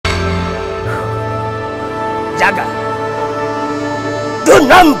Jaga. Do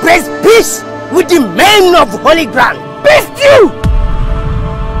not embrace peace with the men of Holy Ground. Peace you!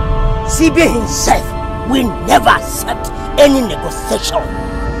 CB himself will never accept any negotiation.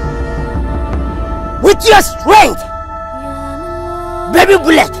 With your strength, Baby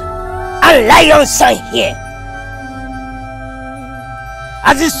Bullet and Lion Son here,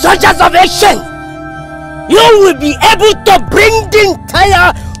 as the soldiers of Ancient, you will be able to bring the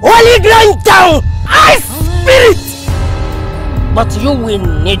entire Holy Ground down as spirit. But you will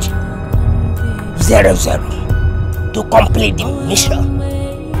need 00 to complete the mission.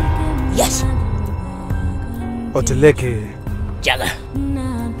 Yes. Otuleke. Jaga.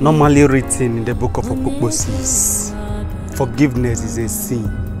 Normally written in the book of Opoposis, forgiveness is a sin.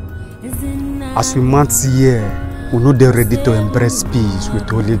 As we mount here, we know they're ready to embrace peace with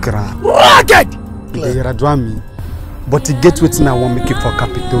Holy Ground. Rocket! But to get waiting, I won't make it for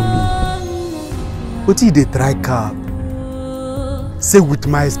Capitomi. What if they try cap? Say with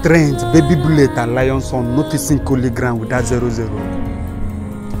my strength, Baby Bullet and Lion Son noticing Holy Ground with that 00.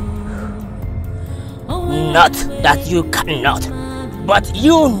 Not that you cannot, but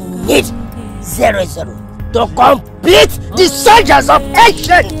you need 00 to complete the soldiers of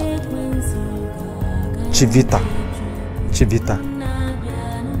Ancient. Chivita.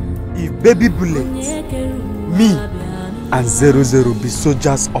 If Baby Bullet, me, and 00 be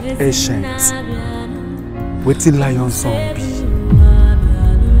soldiers of Ancient, waiting Lion Son be.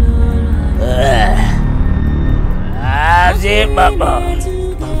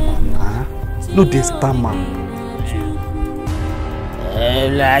 No, they stammer.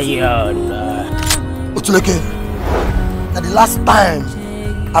 Lion. Otuleke, at the last time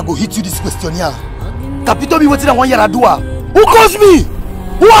I go hit you this question here. Capito be waiting on 1 year adua. Who calls me?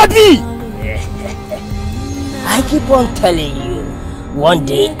 Who are me? I keep on telling you. One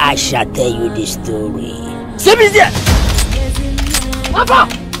day I shall tell you the story. See me there. Papa,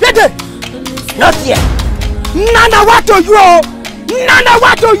 get it. Not yet. Nana, what are you? Nana,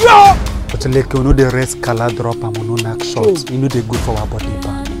 what are you? Otuleke, you know the rest color drop and we no knock shots. You know they good for our body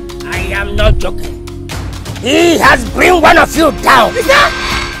back. I am not joking. He has bring one of you down.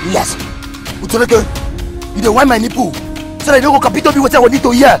 Yes. Otuleke, you don't want my nipple. So I don't go Capito be what I need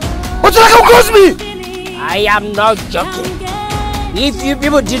to hear. Otuleke, who calls me? I am not joking. If you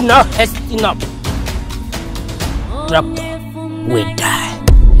people did not hasten up, Doctor will die.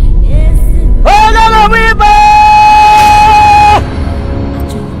 Oh, no,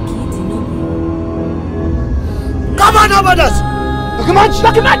 come on, brothers! Document!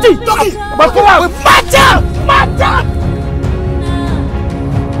 Matter!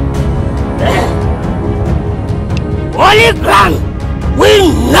 Holy Ground will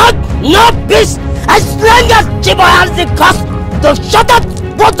not know peace as long as Chibo has the cost to shut up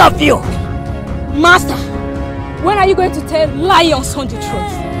both of you. Master, when are you going to tell Lion Son the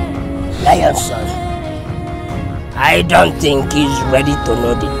truth? Lion Son, I don't think he's ready to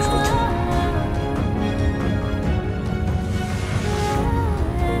know the truth.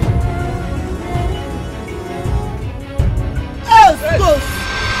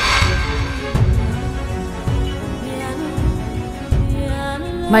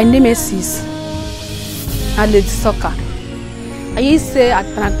 My name is Sis. I'm Lady Soccer. I used to say at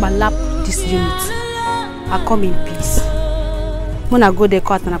Tanakba lap this unit. I come in peace. When I go there,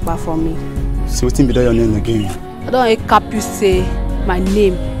 call Tanakba for me. So what's be your name again? I don't cap you say my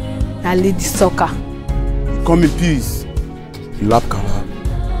name. I'm Lady Soccer. Come in peace. You lap Kala.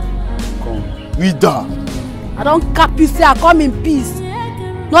 Come. We die. I don't cap you say I come in peace.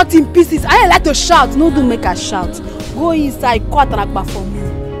 Not in pieces. I ain't like to shout. No, do make a shout. Go inside, call Tanakba for me.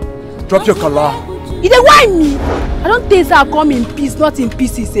 Drop your Kala. You dey whine me? I don't think say I come in peace, not in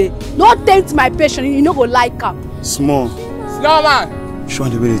pieces. Don't tempt my patient, you no go like her. Small. Small man. Show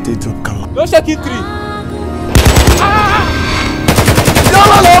the way they drop Kala. Don't shake it 3.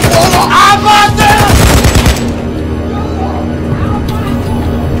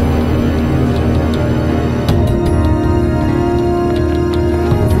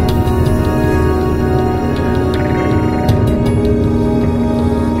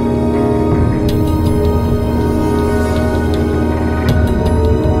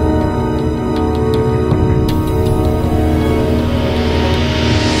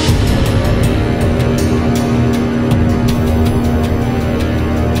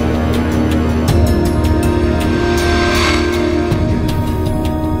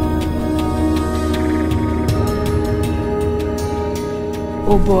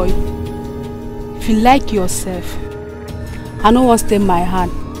 Oh boy, if you like yourself, I don't want to stay my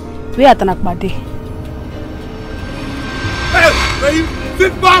hand. Where at Tanakbade? Hey,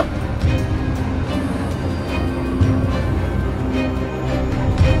 sit back!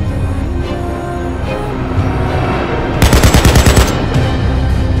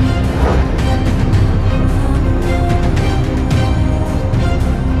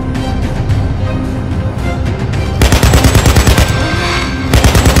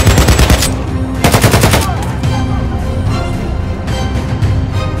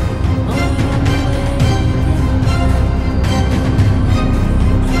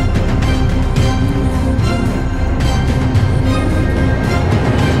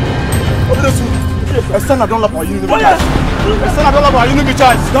 son, I don't love our you. Son, I don't love our you.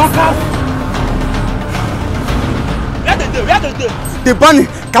 Chance. Don't come. Where they do? The bunny.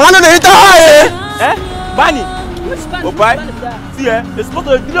 Kalana the hit high. Bunny. Oh boy. See they're supposed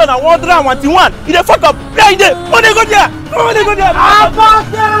to be on a 101. You dey fuck up. Where they? Oh they go there. Oh they go there.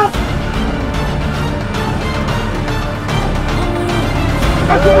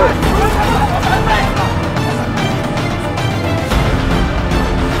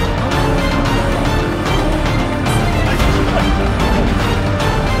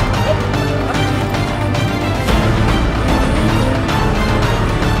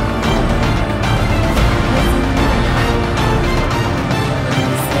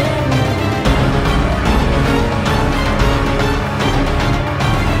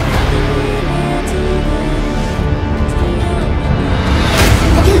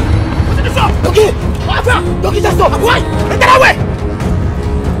 Doki, just stop! Why? Get away!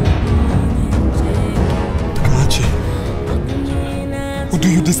 Kamachi, who do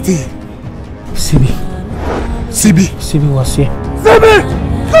you this thing? Sibi. Sibi was here. Sibi!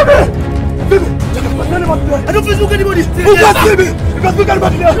 I don't Facebook anybody! Who got Sibi? You got Facebook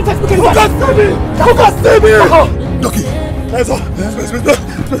anybody there? Who got Sibi? Doki, let's go.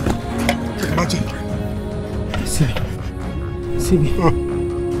 Kamachi.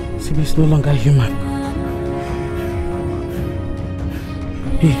 Sibi is no longer human.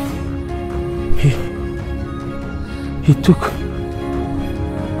 He took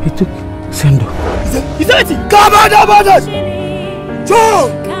Sendo. Is that it? Come on! Joe!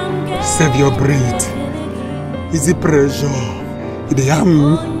 Save your breath. Easy pressure. They harm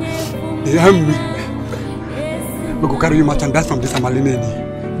me. We go carry you merchandise from this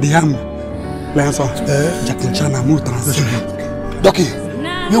Amalineni. They harm me. Lanson, Jackie Chana move transition. Doki,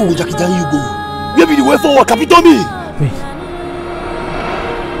 where will Jackie Chan you go? Where be the way forward, Capitomi? Wait.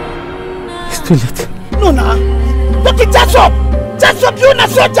 It's too late. No, nah. Doki, just up! Just up, you're not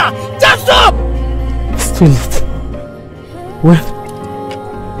soldier! Just up! It's too late.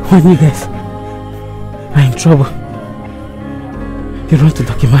 When you guys are in trouble, you run to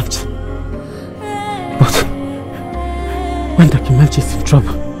Dokimanchi. But when Dokimanchi is in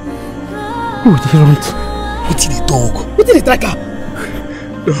trouble, who would he run to? What did the dog? What did the tracker?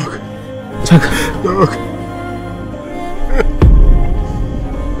 Dog. Jaga. Dog.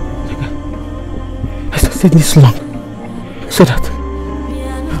 Jaga. I stayed this long so that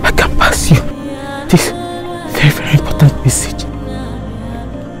I can pass you this very, very important message.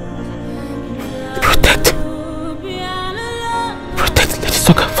 Protect Lady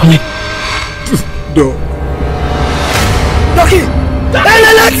Soccer for me. Dog. Doki!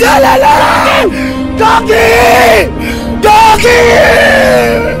 Doki!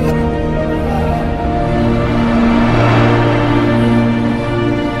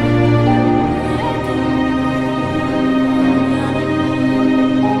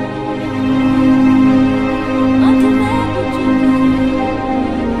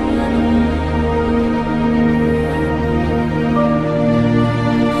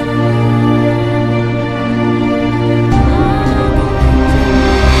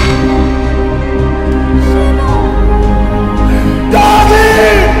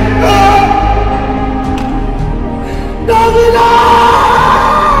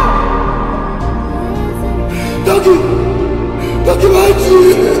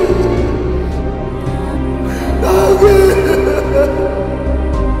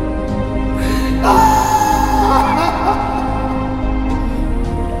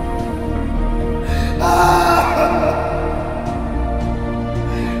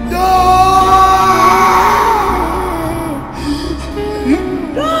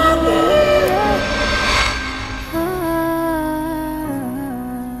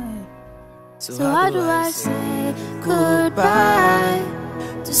 So how do I say goodbye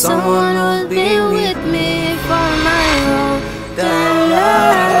to someone who's been with me for my whole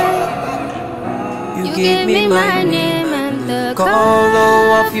life? You gave me my name and the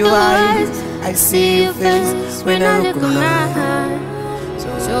color of your eyes. I see your face when I look around.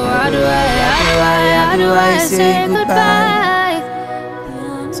 So how do I say goodbye?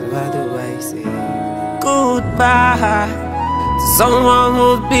 So how do I say goodbye? Someone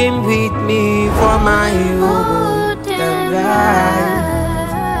who's been with me for my whole life.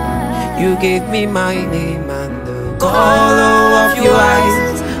 You gave me my name and the color of your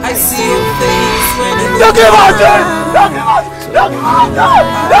eyes. I see your face when I look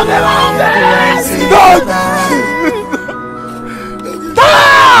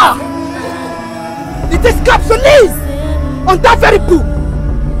It is capsulized on that very book.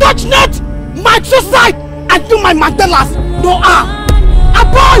 Touch not my suicide and do my Mandelas. No, a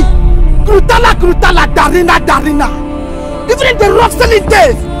boy! Krutala, Darina. Even in the rough selling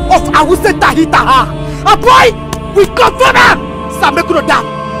days of Awuse Tahitaha, a boy, we confirm him. Samekuno Dam,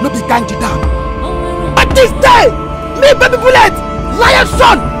 no be Ganji Dam. But this day, me baby bullet, lion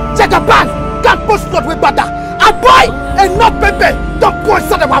son, Jagaban, can't post not with butter. A boy, and not pepe, don't go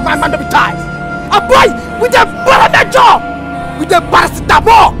inside of my man to be ties. A boy with a parameter, with a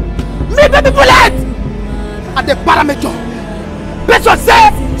paracetamol, me baby bullet, and the parameter. Person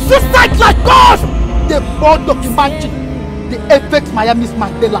say, suicide like cause. They bought documentary. They affect Miami's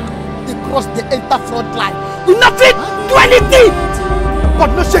Mandela. They cross the enter front line. We not fit do anything.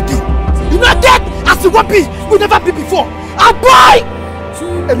 But no shaking. You know that as you want be, we never be before. A boy!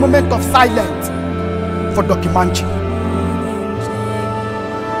 A moment of silence for documentary.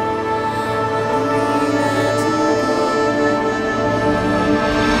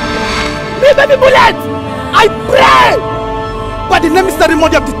 Me baby bullet! I pray! By the name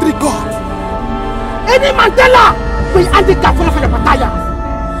ceremony of the three gods. Any Mandela will handicap for the battalion.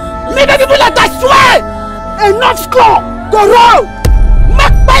 Me baby bullet, I swear! Enough score! Go roll!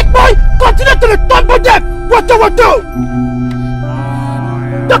 Make bike boy continue to return for them! What?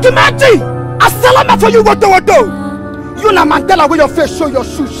 Documentary! Assalama for you, what? You na Mandela where your face show your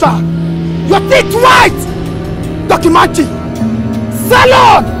shoes sharp. Your teeth white! Documentary!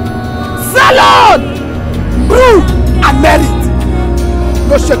 Salon! Brew and merit!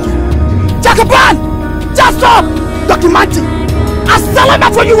 No shaking. Jagaban! Just up! Documentary! Assalama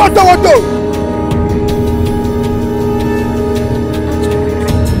for you, what?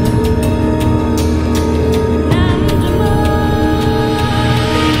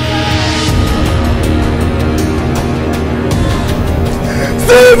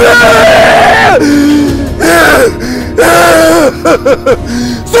 Save me!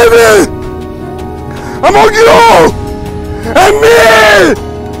 Among you! And me!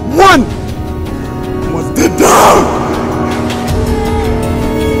 One must be down!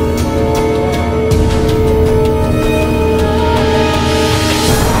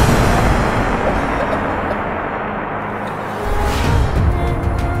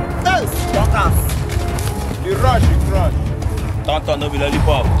 Yes! Doctors! You rush. Don't no be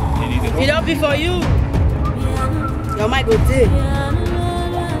lollipop. It don't be for you. Your mic go take.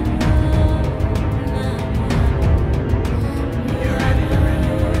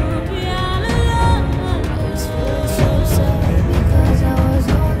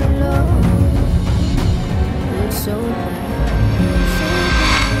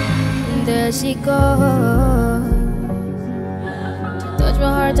 There she goes. She touched my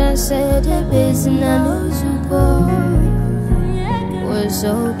heart and said, "Hey, baby, and I know you go." We're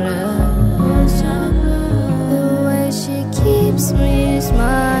so glad. The way she keeps me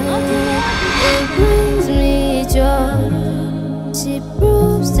smiling, it brings me joy. She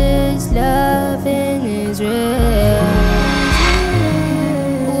proves this loving is real.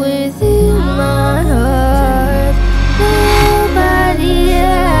 Within my heart, nobody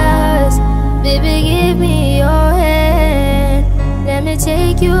else. Baby, give me your hand. Let me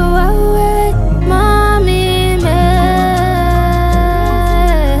take you away, mommy.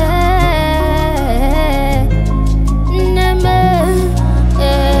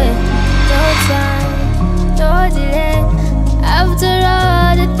 After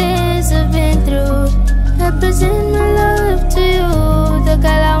all the things I've been through, I present my love to you. The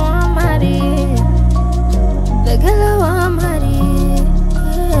girl I want marry, the girl I want marry,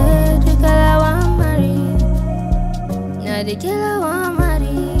 yeah, the girl I want marry, now the girl I want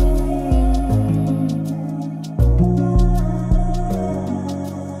marry.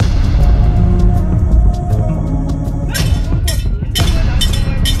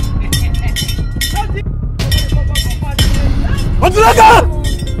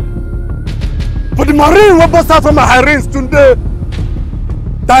 For the Marine will bust out from my hirings today.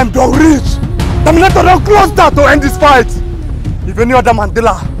 Time don't reach. Terminator don't close that to end this fight. If any other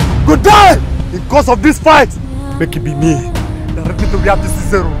Mandela go die in cause of this fight, make it be me. Direct me to react to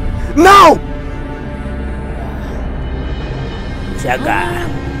Cicero. Now! Jaga,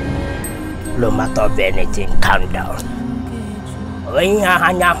 no matter of anything, calm down. When you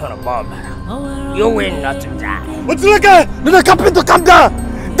hang for a bomb, you will not die. What's it like? Need a captain to come down.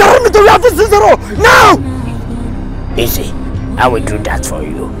 Direct me to react to Cicero. Now! Easy, I will do that for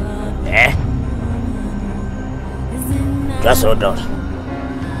you. Eh? Just hold on.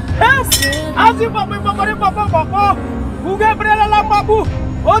 I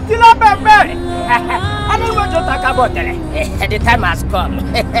don't want to talk about it. The time has come.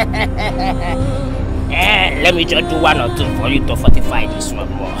 Let me just do one or two for you to fortify this one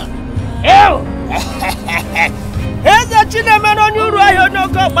more. Here's the Chinaman on you, right? No,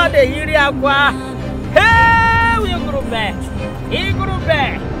 go, buddy. yiri akwa. Hey, igurube.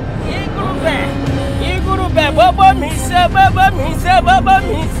 Igurube. Igurube. Igurube. Baba mise, baba mise, baba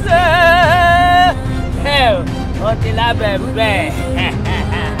mise. Hey, otila bembe.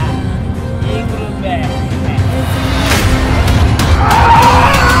 Igurube.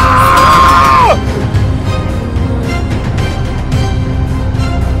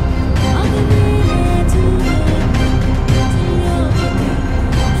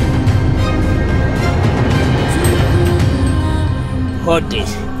 Hold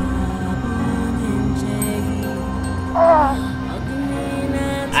this.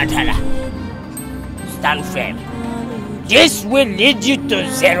 Atala, stand firm. This will lead you to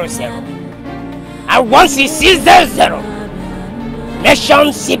 0-0. And once he sees 0-0,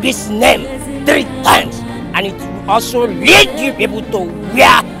 mention CB's name 3 times, and it will also lead you people to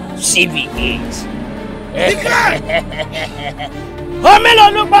where CB is.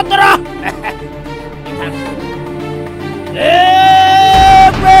 Homelo Lupatra!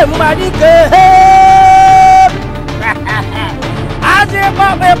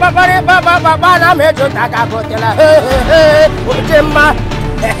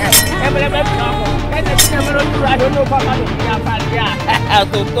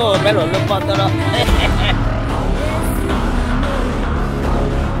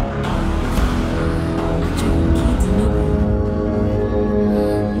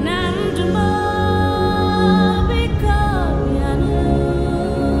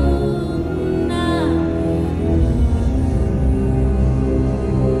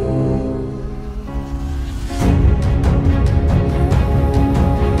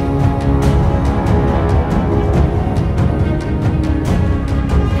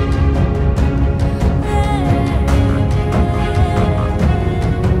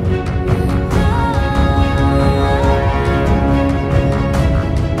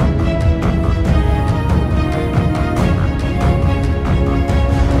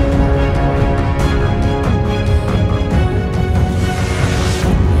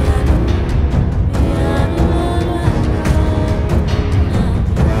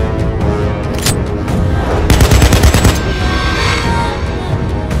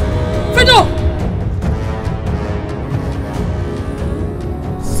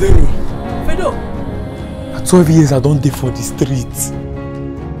 Zero. Fedo. 12 years I don't dey for the streets.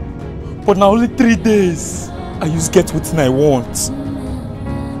 But now only 3 days I use get what I want.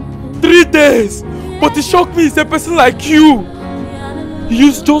 3 days! But it shocked me, it's a person like you. You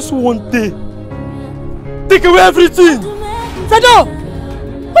use just 1 day. Take away everything! Fedo!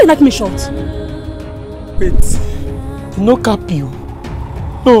 Why you knock me short? Wait. They no cap you.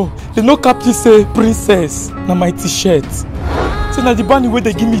 No, they no cap you say princess na my t-shirt. Say na the bunny where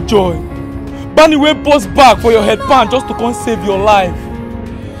they give me joy. Bunny wey bust back for your headband just to come save your life.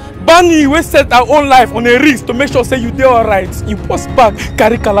 Bunny wey set our own life on a risk to make sure say you dey alright. You bust back,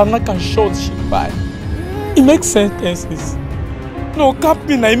 carry kalanak and shot shit by. It makes sense. No, cap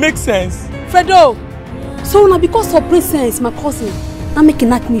me na, it makes sense. Fredo! So now because of princess, my cousin, now make you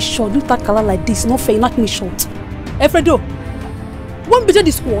knock me short. You talk color like this, no fair, you knock me short. Hey Fredo, won't betray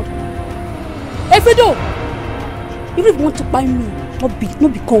the squad. Hey Fredo, you really want to buy me, not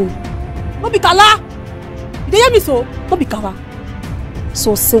be cold. Not be kala. You hear me so? Not be kala.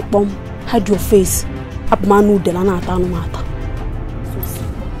 So simple, hide your face. Up manu de la nata no matter. So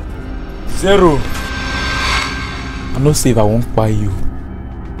simple. Zero. I no say if I won't buy you.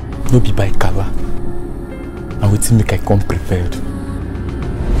 No be by kala. I will make I come prepared.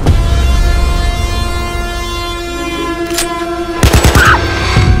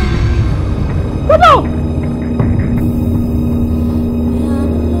 Come on!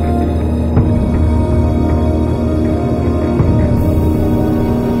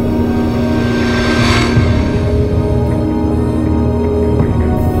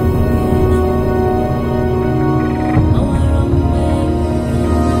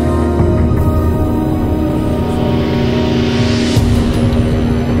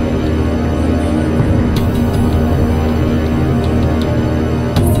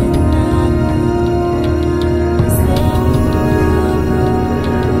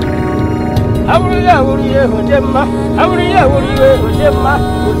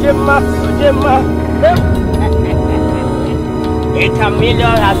 $1 million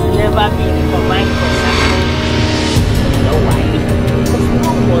has never been for my consumption. You know why? Because no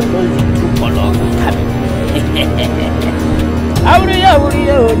one knows the true color of coming.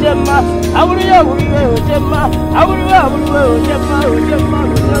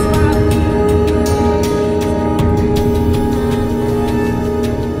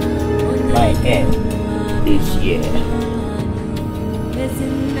 My end is here.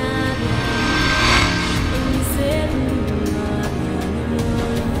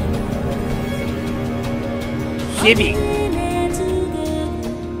 Phoebe,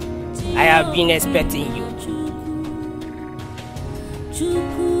 I have been expecting you.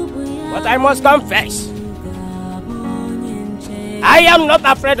 But I must confess, I am not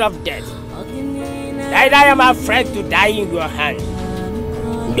afraid of death. Neither I am afraid to die in your hands.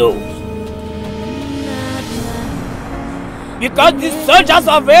 No. Because the soldiers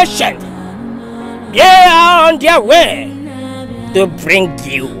of Ancient, they are on their way to bring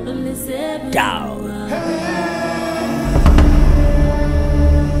you down.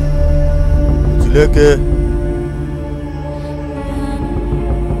 Tileke,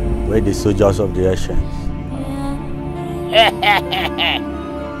 where the soldiers of the Ancients?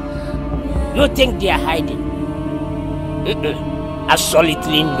 You think they are hiding?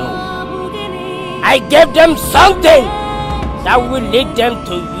 Absolutely no. I gave them something that will lead them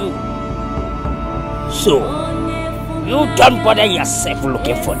to you. So, you don't bother yourself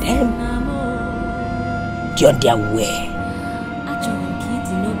looking for them. They're on their way.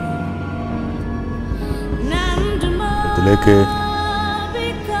 Tileke,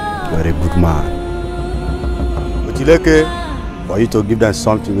 you are a good man. Tileke, for you to give them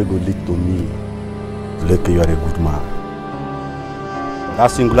something that will lead to me, Tileke, you are a good man. For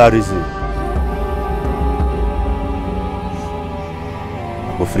that singular reason,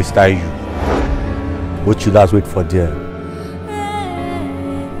 I will freestyle you. Both chillers wait for them.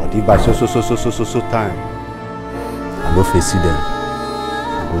 But if by so time, I go face them,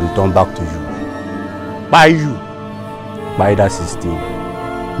 I will return back to you. By you. By that 16.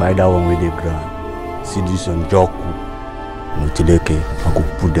 By that one with the ground. See this on Joku. No Tileke, I go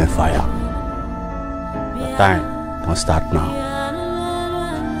put them fire. The time don't start now.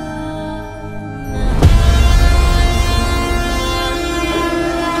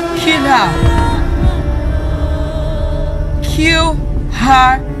 Kill her. Kill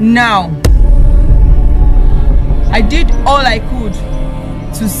her now. I did all I could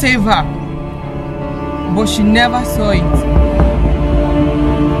to save her, but she never saw it.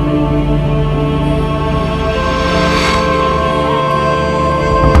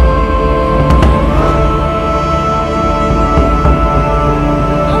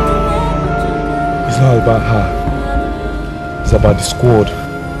 It's not about her. It's about the squad.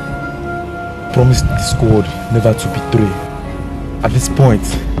 Promised the squad never to betray. At this point,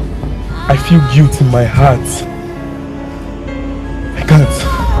 I feel guilt in my heart. I can't.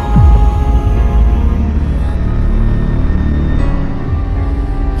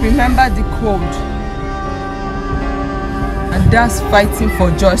 Remember the code. And that's fighting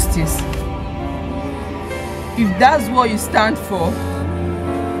for justice. If that's what you stand for,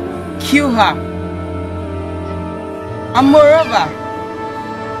 kill her. And moreover,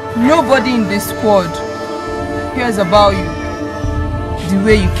 nobody in this squad cares about you the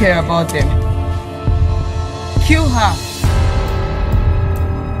way you care about them. Kill her.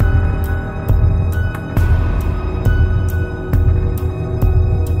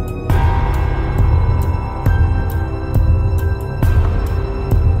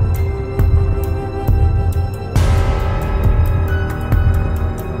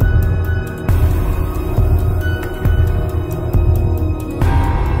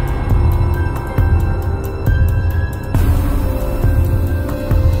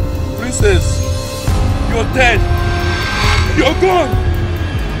 You're dead. You're gone.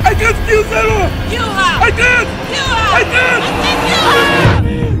 I can't kill Zero. Kill her. I can't. Kill her. I can't.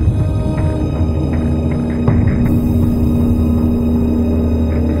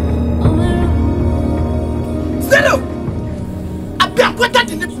 Zero. I've been acquainted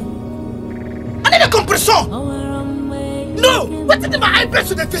in the pool. I need a compression. No. What did my eyebrows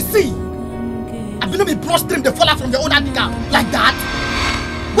to the face? I've been on the broad stream the fallout from the owner like that.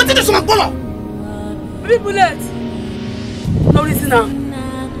 What did you do, Bolo? Baby bullet. No reason now.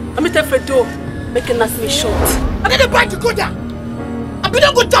 I'm at the door, making us me short. I need a bite to go there. I've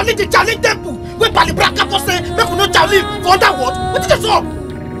been go down in the Charlie temple. Where Balibraka for say, we could not Charlie for that word. What did you do?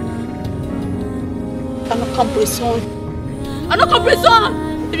 I'm not compression. I'm not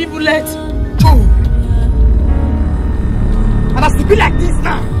compression. Baby bullet. Joe. And I should be like this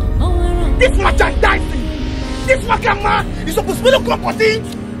now. This merchandising. This man is supposed to be the company.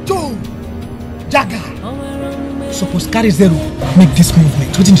 Joe. Jagger. Suppose carry Zero. Make this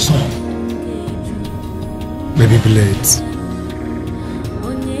movement. What in the song? Baby Blades.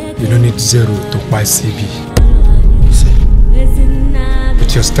 You don't need Zero to buy CB.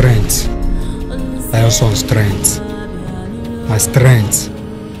 With your strength, I also have strength. My strength,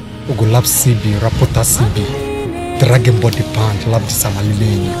 we go lap CB, rapota CB, dragon body pant, lap the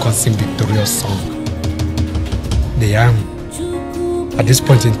Samalileni, can sing victorious song. They am. At this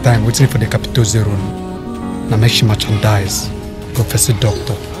point in time, waiting for the Capital Zero. na make she merchandise, Professor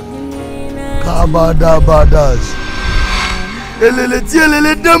Doctor. Kabadabadas. Elele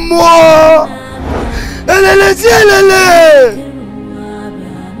tielele de moi. Elele tielele.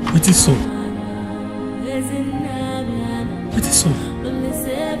 It is so. It is so.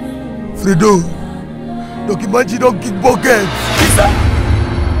 Fredo, Dokimanji don't kick buckets.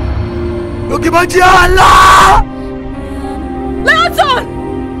 Dokimanji Allah!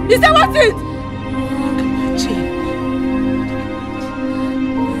 Leonson! Is that what it?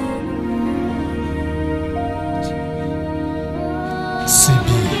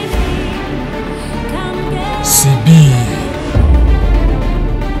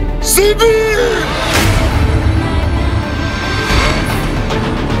 CB!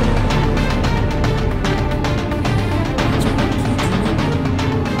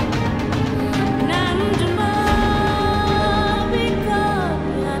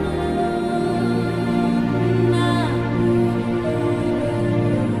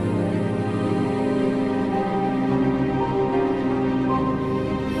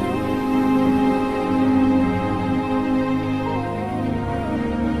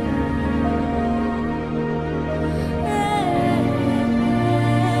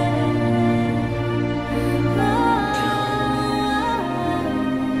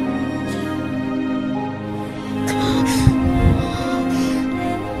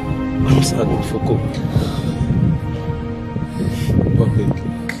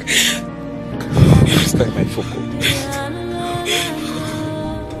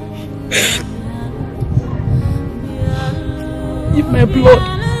 Give my blood.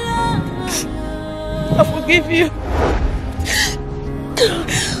 I forgive you.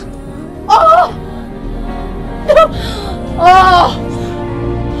 Oh! Oh!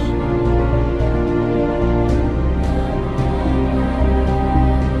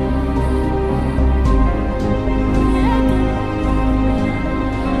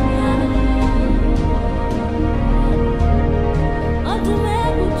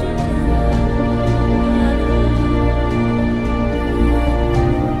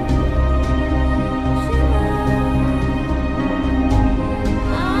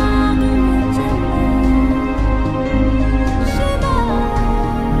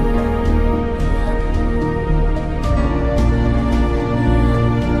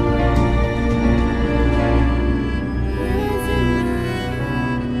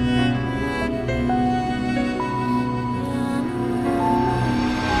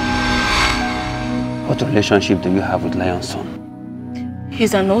 What relationship do you have with Lionson?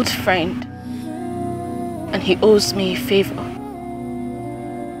 He's an old friend, and he owes me a favor.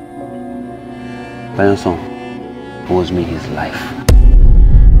 Lionson owes me his life.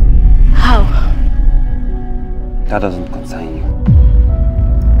 How? That doesn't concern you.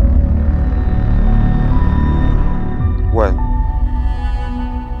 Well,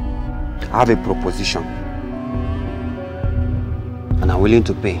 I have a proposition, and I'm willing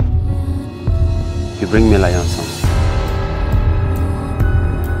to pay. You bring me Lionson.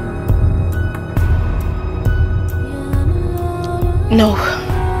 No,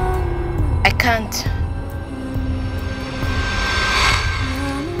 I can't.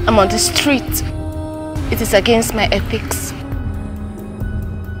 I'm on the street. It is against my ethics.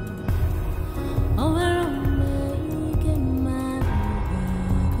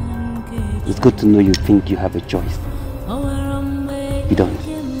 It's good to know you think you have a choice. You don't.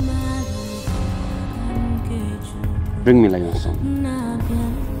 Bring me Lionson.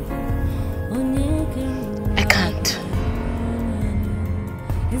 I can't.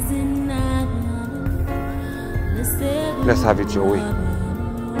 Let's have it your way.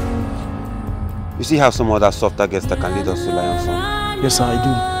 You see how some other soft targets that can lead us to Lionson? Yes, I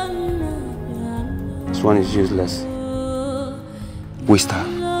do. This one is useless. Waste her.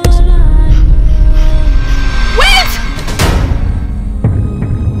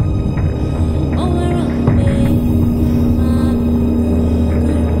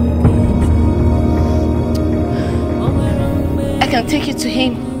 I can take you to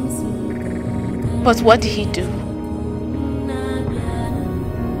him. But what did he do?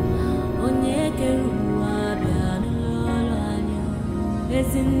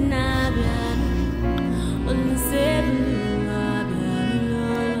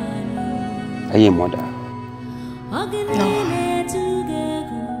 Are you a mother? No.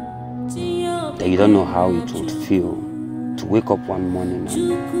 That you don't know how it would feel to wake up one morning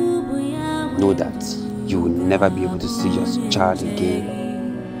and know that you will never be able to see your child again.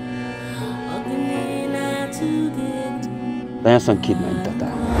 Lionson killed my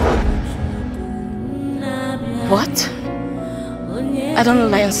daughter. What? I don't know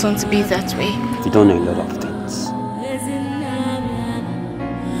Lionson to be that way. You don't know a lot of things.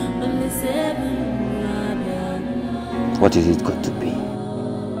 What is it got to be?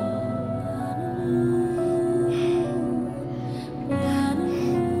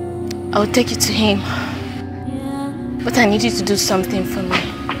 I'll take you to him. But I need you to do something for me.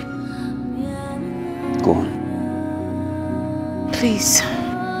 Go on. Please.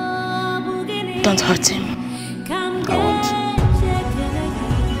 Don't hurt him. I won't.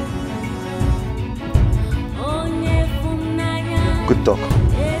 Good talk.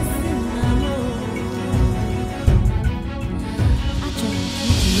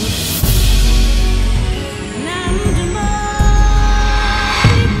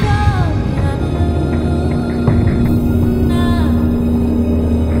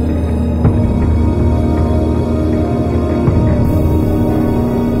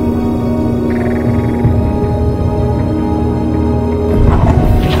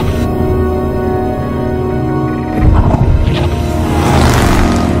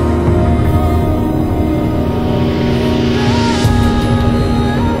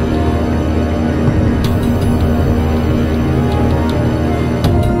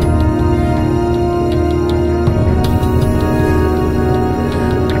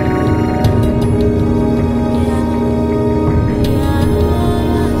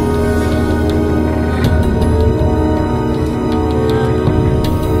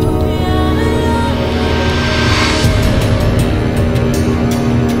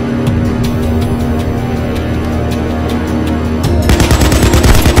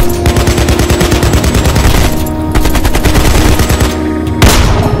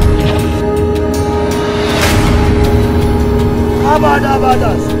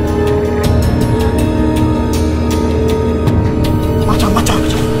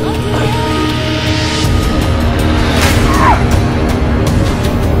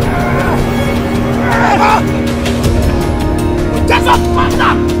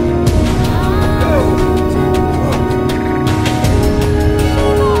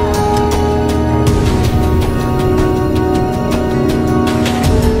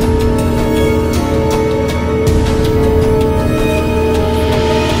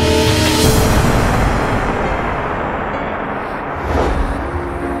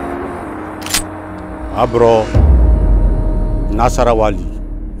 Bro, Nasarawali,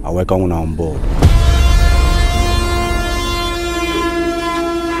 I welcome on board.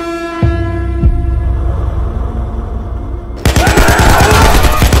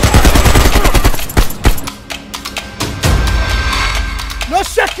 No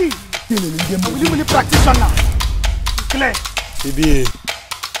shaking! I'm a practitioner. Clear. CB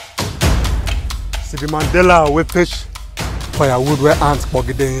Mandela, we fish firewood where ants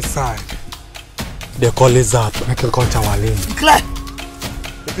buggy the inside. They call it that, make you come to our lane. Clear.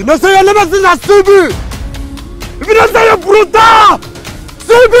 If you don't say you never seen a CB, if you don't say you're brutal,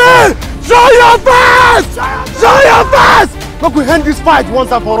 CB, show your face! Show your face! Make we end this fight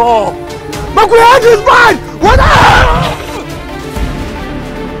once and for all. Make we end this fight! What the hell?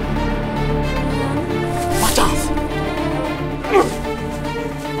 Watch out!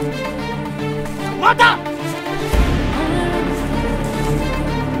 Mother!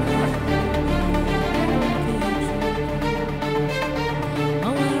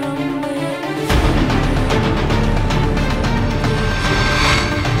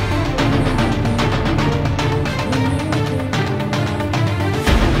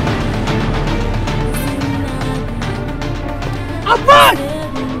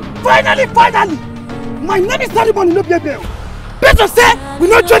 Finally! My name is Nollymovie, no baby. Better say, we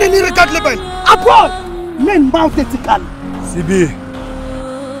not join any record label. Abroad, men mount ethically. CB,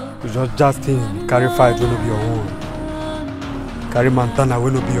 you just in, carry fight will not be your own. Carry Montana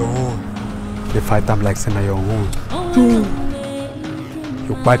will not be your own. They fight them like saying your own. Dude.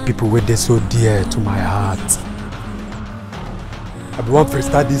 You fight people where they so dear to my heart. I be want to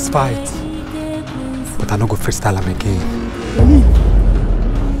freestyle this fight, but I don't go freestyle them again.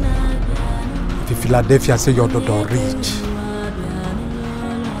 If Philadelphia say your daughter rich,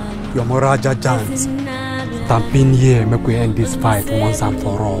 your Moraja Jans, stamping here make we end this fight once and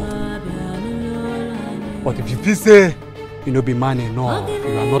for all. But if you feel say you no be man enough,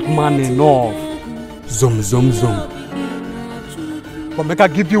 you are not man enough, zoom. But make I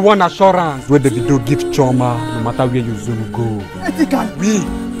give you one assurance where the video give Choma, no matter where you zoom go.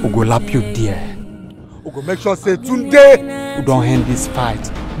 We go lap you there. We go make sure say today we don't end this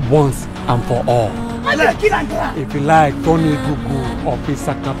fight once and for all. If you like, Tony Gugu or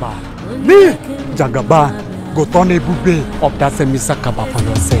Pisakaba. Me, Jagaban, go Tony Bube of that same Misakaba for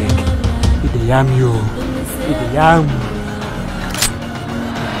your sake. It yam you. It yam.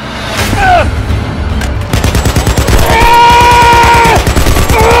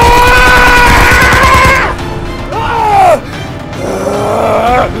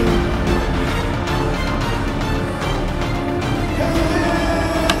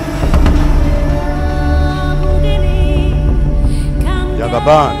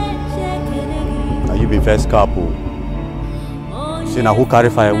 Jagaban, now you be first couple. See now who carry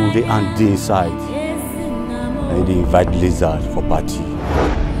firewood and dey inside. And they invite lizard for party.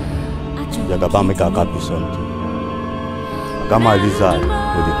 Jagaban make a cap you something. Agama lizard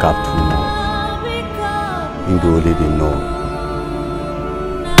will the cap too much. In the only they know.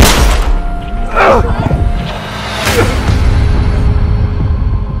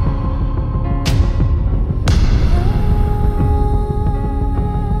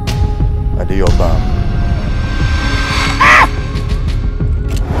 Ade your bar.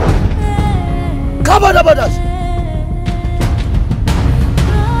 Come on, brothers.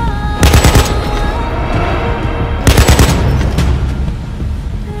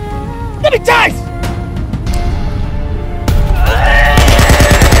 Give me chance.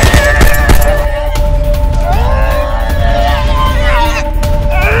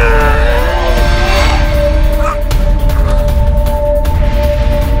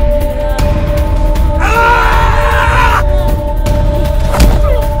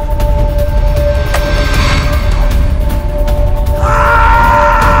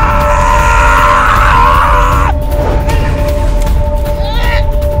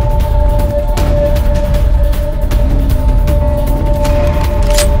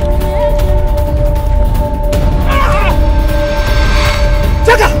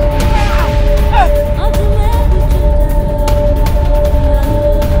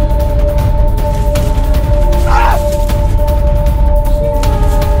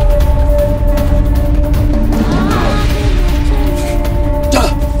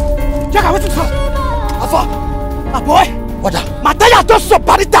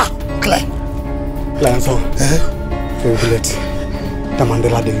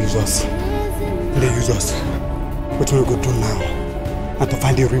 They use us. What we go do now? And to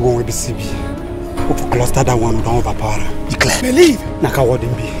find the real one will be CB. Hope to cluster that one down overpower. Declare. Believe. Naka what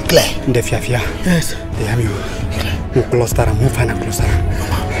him be. Declare. In the fear. Yes. They am you. We'll cluster and we'll find a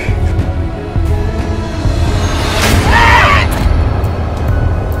cluster.